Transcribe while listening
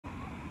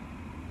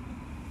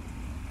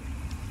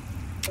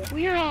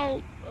We're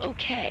all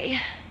okay.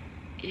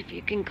 If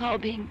you can call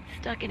being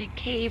stuck in a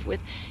cave with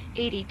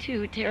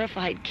 82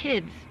 terrified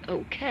kids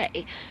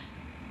okay.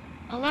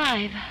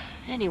 Alive,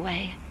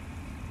 anyway.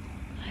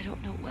 I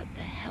don't know what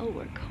the hell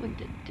we're going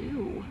to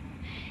do.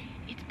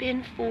 It's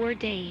been 4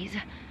 days.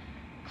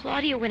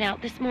 Claudia went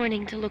out this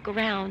morning to look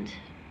around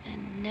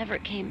and never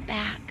came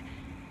back.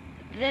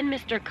 Then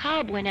Mr.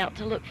 Cobb went out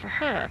to look for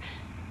her,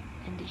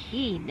 and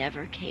he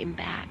never came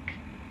back.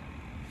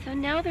 So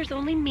now there's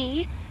only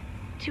me,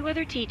 2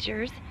 other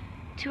teachers,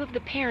 2 of the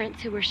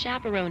parents who were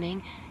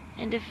chaperoning,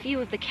 and a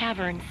few of the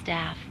cavern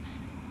staff.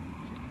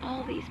 And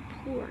all these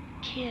poor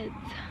kids.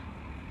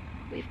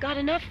 We've got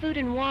enough food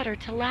and water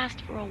to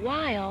last for a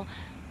while,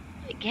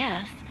 I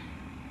guess.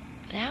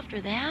 But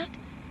after that,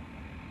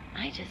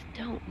 I just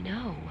don't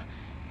know.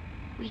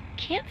 We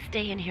can't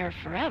stay in here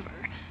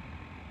forever.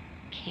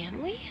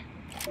 Can we?